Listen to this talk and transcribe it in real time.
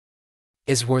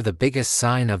is the biggest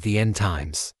sign of the end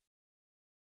times.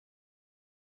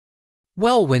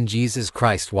 Well, when Jesus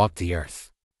Christ walked the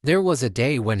earth, there was a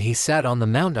day when he sat on the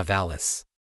Mount of Olives,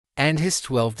 and his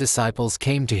 12 disciples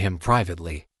came to him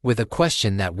privately with a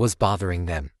question that was bothering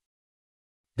them.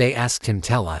 They asked him,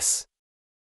 "Tell us,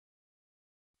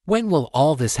 when will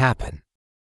all this happen?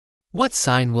 What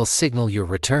sign will signal your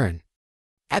return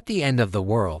at the end of the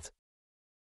world?"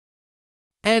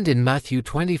 And in Matthew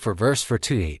 24 verse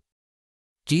 48,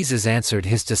 Jesus answered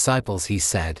his disciples, he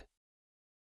said,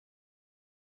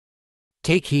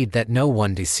 "Take heed that no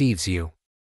one deceives you.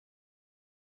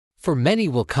 For many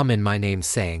will come in my name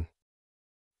saying,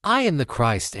 'I am the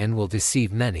Christ,' and will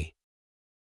deceive many.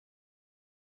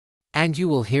 And you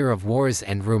will hear of wars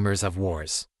and rumors of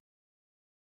wars.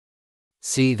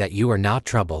 See that you are not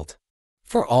troubled,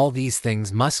 for all these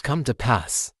things must come to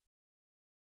pass.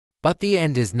 But the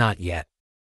end is not yet.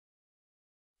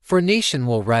 For nation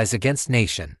will rise against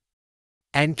nation,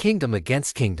 and kingdom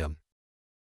against kingdom.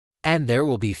 And there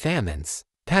will be famines,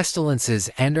 pestilences,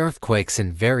 and earthquakes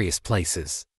in various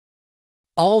places.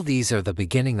 All these are the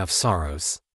beginning of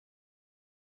sorrows."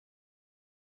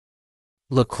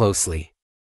 Look closely.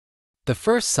 The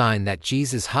first sign that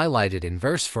Jesus highlighted in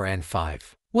verse 4 and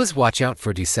 5 was watch out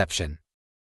for deception.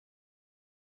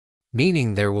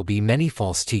 Meaning there will be many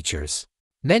false teachers,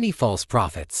 many false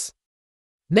prophets.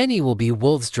 Many will be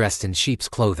wolves dressed in sheep's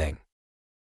clothing.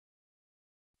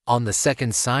 On the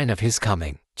second sign of his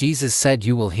coming, Jesus said,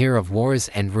 "You will hear of wars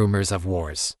and rumors of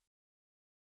wars."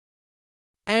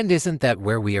 And isn't that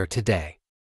where we are today?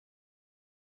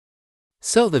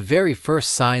 So the very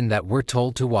first sign that we're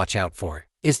told to watch out for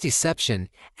is deception,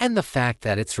 and the fact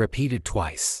that it's repeated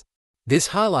twice. This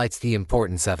highlights the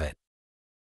importance of it.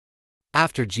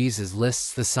 After Jesus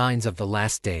lists the signs of the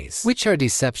last days, which are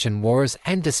deception, wars,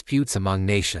 and disputes among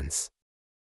nations,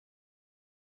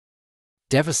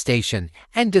 devastation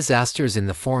and disasters in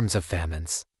the forms of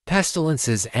famines,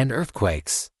 pestilences, and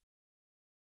earthquakes,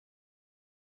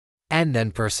 and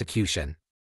then persecution,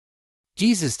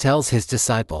 Jesus tells his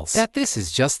disciples that this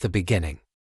is just the beginning.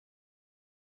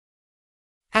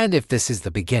 And if this is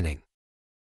the beginning,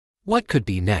 what could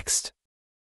be next?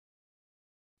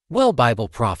 Well, Bible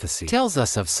prophecy tells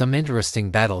us of some interesting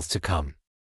battles to come.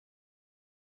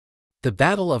 The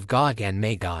Battle of Gog and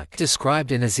Magog,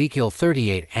 described in Ezekiel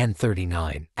 38 and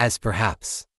 39, as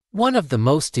perhaps one of the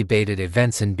most debated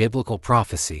events in biblical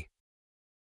prophecy.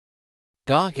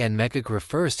 Gog and Magog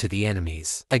refers to the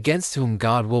enemies against whom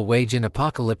God will wage an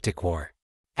apocalyptic war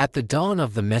at the dawn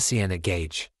of the Messianic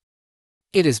age.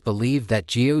 It is believed that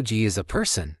Gog is a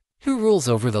person who rules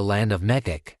over the land of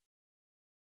Magog.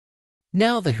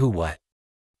 Now the who, what,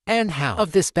 and how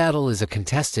of this battle is a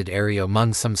contested area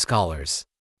among some scholars,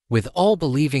 with all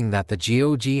believing that the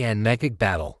Gog and Magog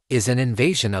battle is an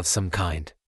invasion of some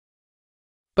kind.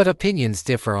 But opinions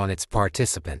differ on its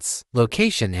participants,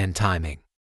 location, and timing.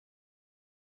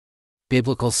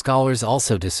 Biblical scholars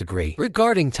also disagree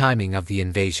regarding timing of the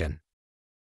invasion.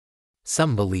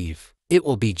 Some believe it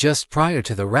will be just prior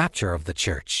to the rapture of the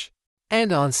church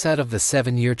and onset of the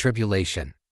 7-year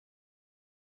tribulation.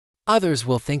 Others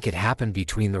will think it happened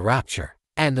between the rapture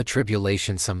and the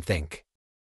tribulation. Some think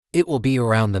it will be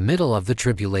around the middle of the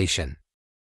tribulation.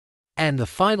 And the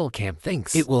final camp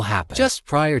thinks it will happen just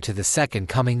prior to the second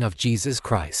coming of Jesus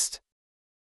Christ.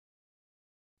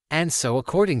 And so,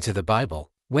 according to the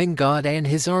Bible, when God and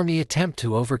his army attempt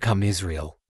to overcome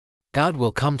Israel, God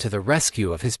will come to the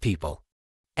rescue of his people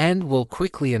and will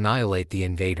quickly annihilate the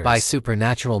invaders by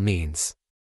supernatural means.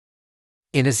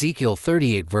 In Ezekiel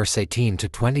 38 verse 18 to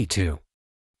 22,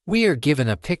 we are given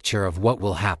a picture of what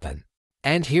will happen,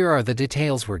 and here are the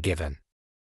details we're given.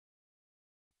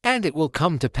 And it will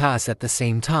come to pass at the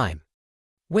same time,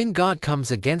 when God comes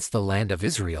against the land of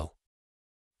Israel,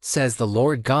 says the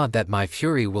Lord God, that my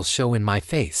fury will show in my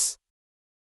face.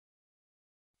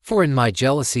 For in my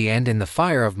jealousy and in the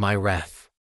fire of my wrath,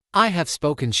 I have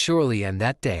spoken surely, and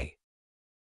that day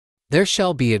there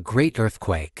shall be a great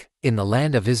earthquake in the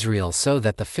land of Israel, so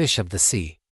that the fish of the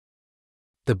sea,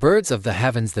 the birds of the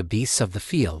heavens, the beasts of the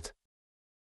field,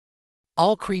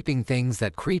 all creeping things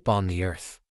that creep on the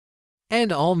earth,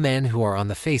 and all men who are on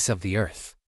the face of the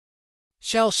earth,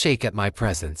 shall shake at my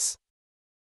presence.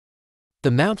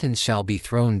 The mountains shall be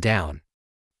thrown down,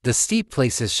 the steep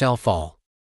places shall fall,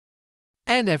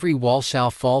 and every wall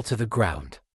shall fall to the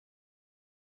ground.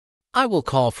 I will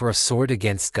call for a sword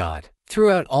against God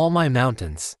throughout all my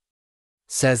mountains,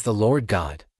 says the Lord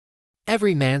God.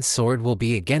 Every man's sword will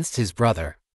be against his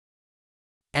brother,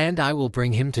 and I will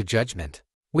bring him to judgment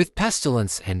with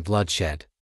pestilence and bloodshed.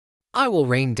 I will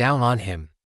rain down on him,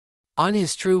 on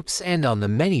his troops, and on the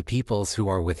many peoples who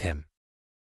are with him.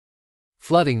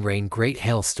 flooding rain, great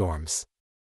hailstorms,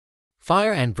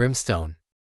 fire and brimstone.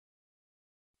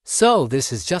 So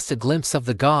this is just a glimpse of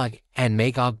the Gog and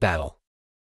Magog battle.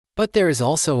 But there is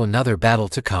also another battle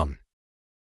to come.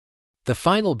 The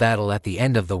final battle at the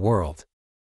end of the world,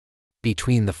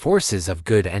 between the forces of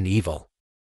good and evil.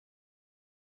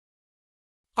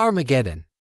 Armageddon.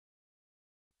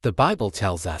 The Bible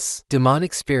tells us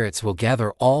demonic spirits will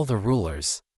gather all the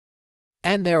rulers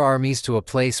and their armies to a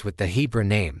place with the Hebrew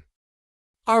name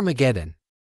Armageddon.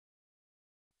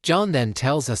 John then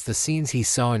tells us the scenes he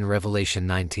saw in Revelation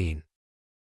 19.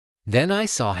 Then I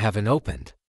saw heaven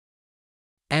opened,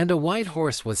 and a white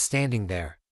horse was standing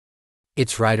there.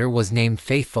 Its rider was named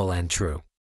Faithful and True,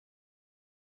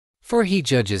 for he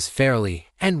judges fairly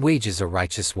and wages a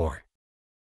righteous war.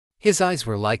 His eyes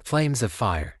were like flames of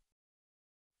fire,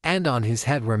 and on his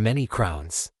head were many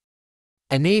crowns.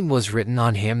 A name was written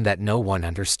on him that no one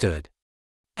understood.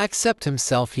 Except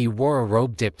himself, he wore a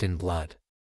robe dipped in blood,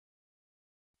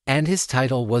 and his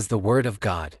title was the Word of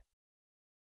God.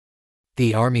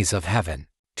 The armies of heaven,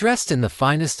 dressed in the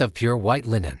finest of pure white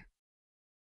linen,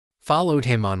 followed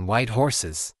him on white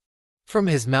horses. From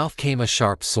his mouth came a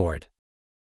sharp sword,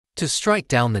 to strike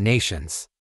down the nations.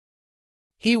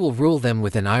 He will rule them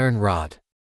with an iron rod.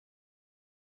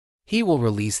 He will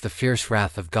release the fierce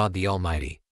wrath of God the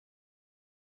Almighty,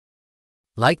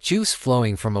 like juice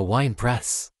flowing from a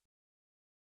winepress.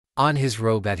 On his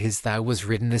robe at his thigh was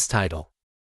written this title: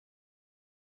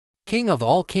 King of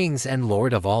all kings and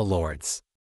Lord of all lords.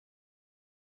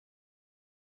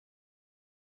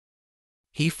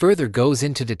 He further goes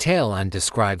into detail and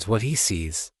describes what he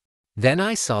sees. Then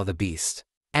I saw the beast,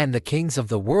 and the kings of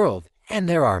the world, and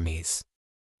their armies,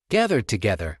 gathered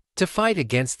together, to fight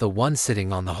against the one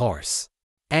sitting on the horse,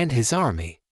 and his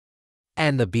army.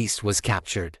 And the beast was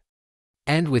captured,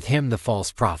 and with him the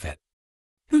false prophet,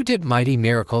 who did mighty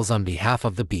miracles on behalf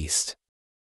of the beast.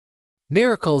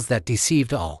 Miracles that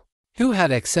deceived all who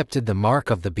had accepted the mark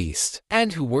of the beast,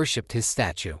 and who worshipped his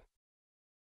statue.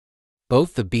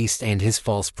 Both the beast and his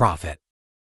false prophet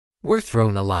were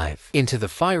thrown alive into the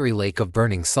fiery lake of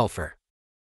burning sulfur.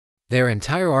 Their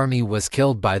entire army was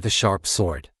killed by the sharp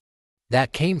sword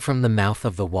that came from the mouth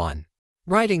of the one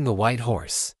riding the white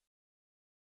horse.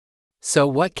 So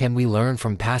what can we learn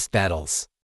from past battles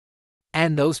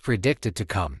and those predicted to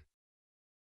come?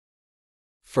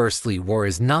 Firstly, war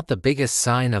is not the biggest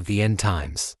sign of the end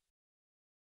times.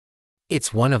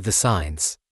 It's one of the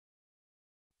signs.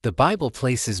 The Bible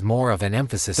places more of an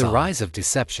emphasis on the rise of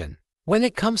deception when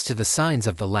it comes to the signs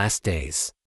of the last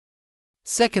days.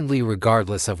 Secondly,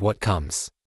 regardless of what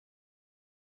comes,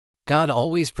 God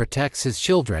always protects his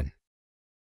children.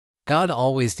 God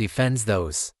always defends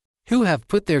those who have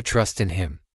put their trust in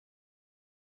him.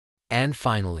 And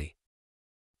finally,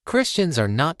 Christians are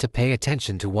not to pay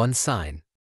attention to one sign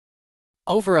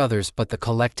over others, but the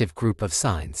collective group of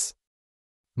signs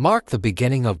mark the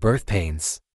beginning of birth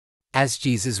pains, as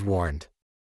Jesus warned.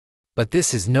 But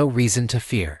this is no reason to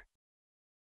fear,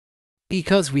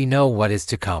 because we know what is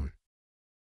to come.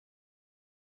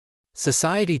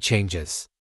 Society changes.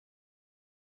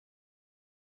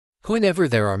 Whenever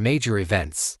there are major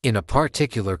events in a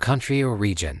particular country or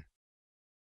region,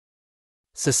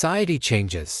 society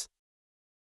changes.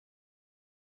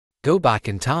 Go back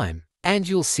in time, and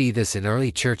you'll see this in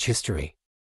early church history.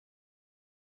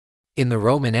 In the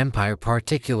Roman Empire,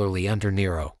 particularly under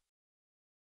Nero,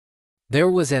 there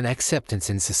was an acceptance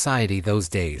in society those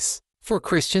days for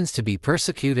Christians to be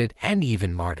persecuted and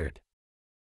even martyred.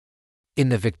 In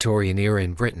the Victorian era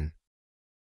in Britain,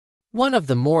 one of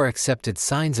the more accepted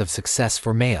signs of success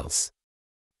for males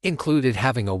included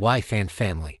having a wife and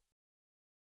family,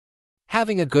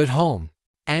 having a good home,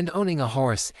 and owning a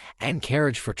horse and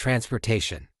carriage for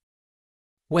transportation.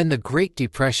 When the Great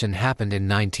Depression happened in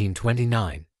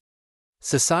 1929,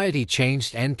 society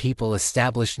changed and people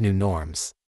established new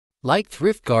norms, like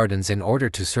thrift gardens, in order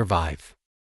to survive.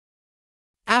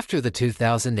 After the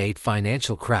 2008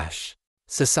 financial crash,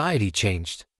 society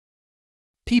changed.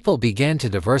 People began to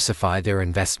diversify their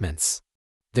investments,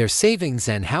 their savings,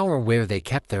 and how or where they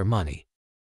kept their money.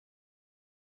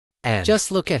 And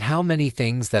just look at how many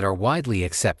things that are widely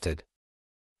accepted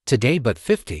today, but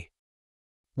 50,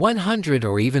 100,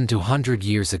 or even 200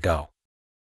 years ago,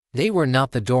 they were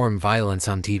not the norm. Violence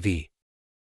on TV,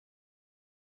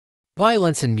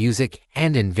 violence in music,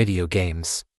 and in video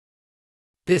games.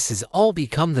 This has all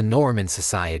become the norm in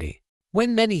society,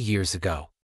 when many years ago,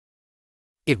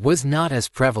 it was not as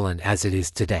prevalent as it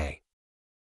is today.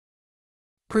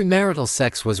 Premarital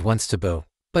sex was once taboo,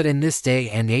 but in this day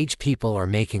and age people are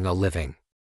making a living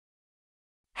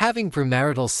having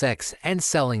premarital sex and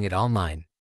selling it online.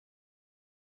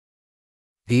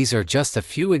 These are just a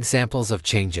few examples of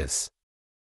changes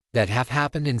that have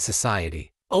happened in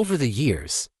society over the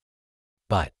years.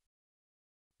 But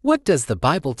what does the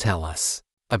Bible tell us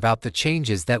about the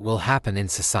changes that will happen in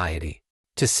society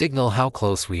to signal how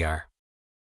close we are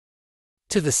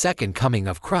to the second coming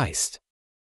of Christ?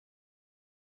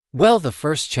 Well, the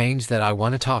first change that I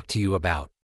want to talk to you about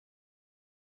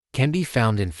can be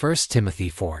found in 1 Timothy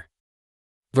 4,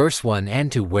 verse 1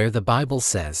 and 2, where the Bible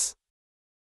says,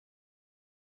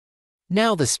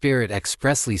 "Now the Spirit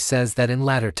expressly says that in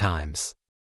latter times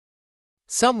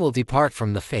some will depart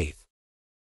from the faith,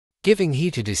 giving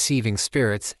heed to deceiving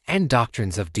spirits and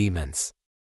doctrines of demons,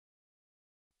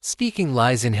 speaking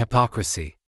lies in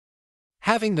hypocrisy,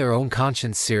 having their own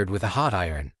conscience seared with a hot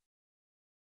iron."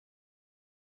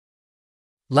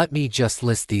 Let me just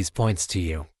list these points to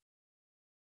you.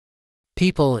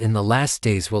 People in the last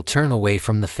days will turn away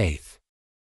from the faith,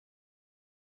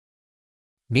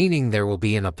 meaning there will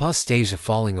be an apostasia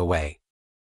falling away.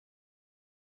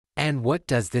 And what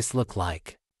does this look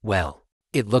like? Well,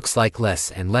 it looks like less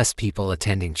and less people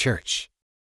attending church,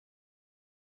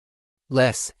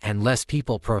 less and less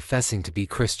people professing to be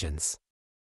Christians,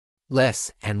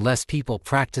 less and less people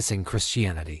practicing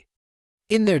Christianity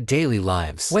in their daily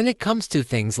lives when it comes to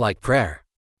things like prayer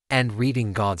and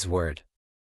reading God's Word.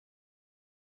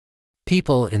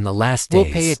 People in the last days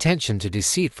will pay attention to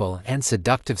deceitful and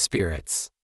seductive spirits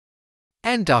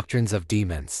and doctrines of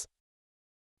demons.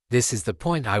 This is the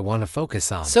point I want to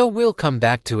focus on, so we'll come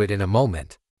back to it in a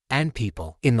moment. And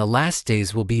people in the last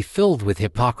days will be filled with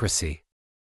hypocrisy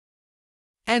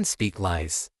and speak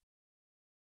lies.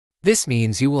 This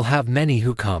means you will have many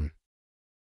who come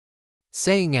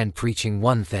saying and preaching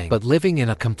one thing, but living in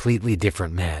a completely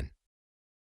different man.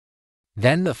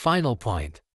 Then the final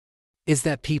point is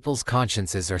that people's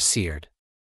consciences are seared,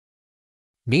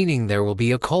 meaning there will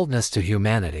be a coldness to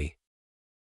humanity,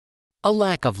 a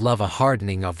lack of love, a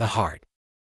hardening of the heart.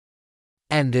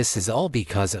 And this is all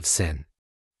because of sin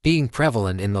being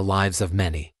prevalent in the lives of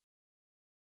many.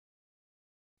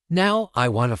 Now I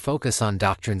want to focus on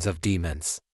doctrines of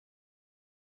demons.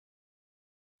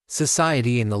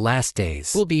 Society in the last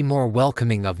days will be more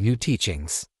welcoming of new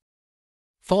teachings,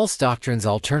 false doctrines,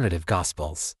 alternative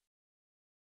gospels.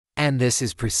 And this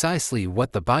is precisely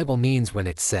what the Bible means when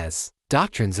it says,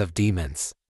 doctrines of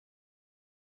demons.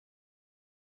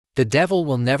 The devil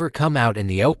will never come out in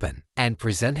the open and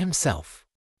present himself.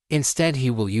 Instead, he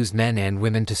will use men and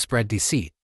women to spread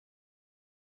deceit.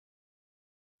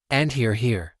 And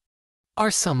here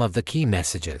are some of the key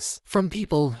messages from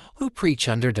people who preach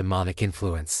under demonic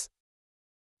influence.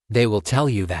 They will tell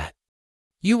you that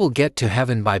you will get to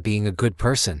heaven by being a good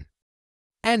person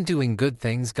and doing good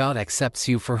things. God accepts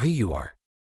you for who you are.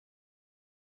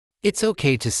 It's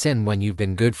okay to sin when you've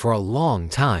been good for a long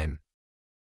time.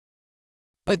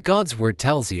 But God's Word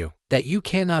tells you that you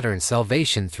cannot earn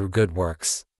salvation through good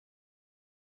works.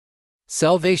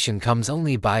 Salvation comes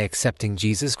only by accepting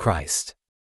Jesus Christ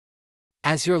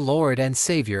as your Lord and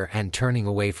Savior and turning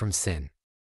away from sin.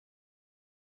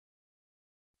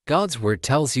 God's Word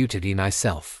tells you to deny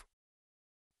self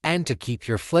and to keep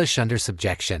your flesh under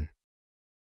subjection.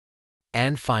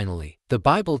 And finally, the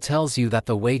Bible tells you that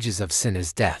the wages of sin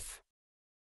is death.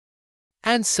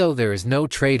 And so there is no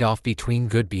trade-off between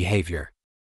good behavior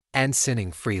and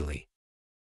sinning freely.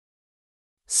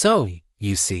 So,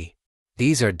 you see,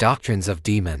 these are doctrines of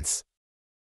demons.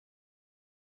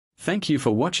 Thank you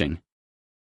for watching.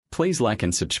 Please like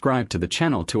and subscribe to the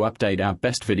channel to update our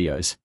best videos.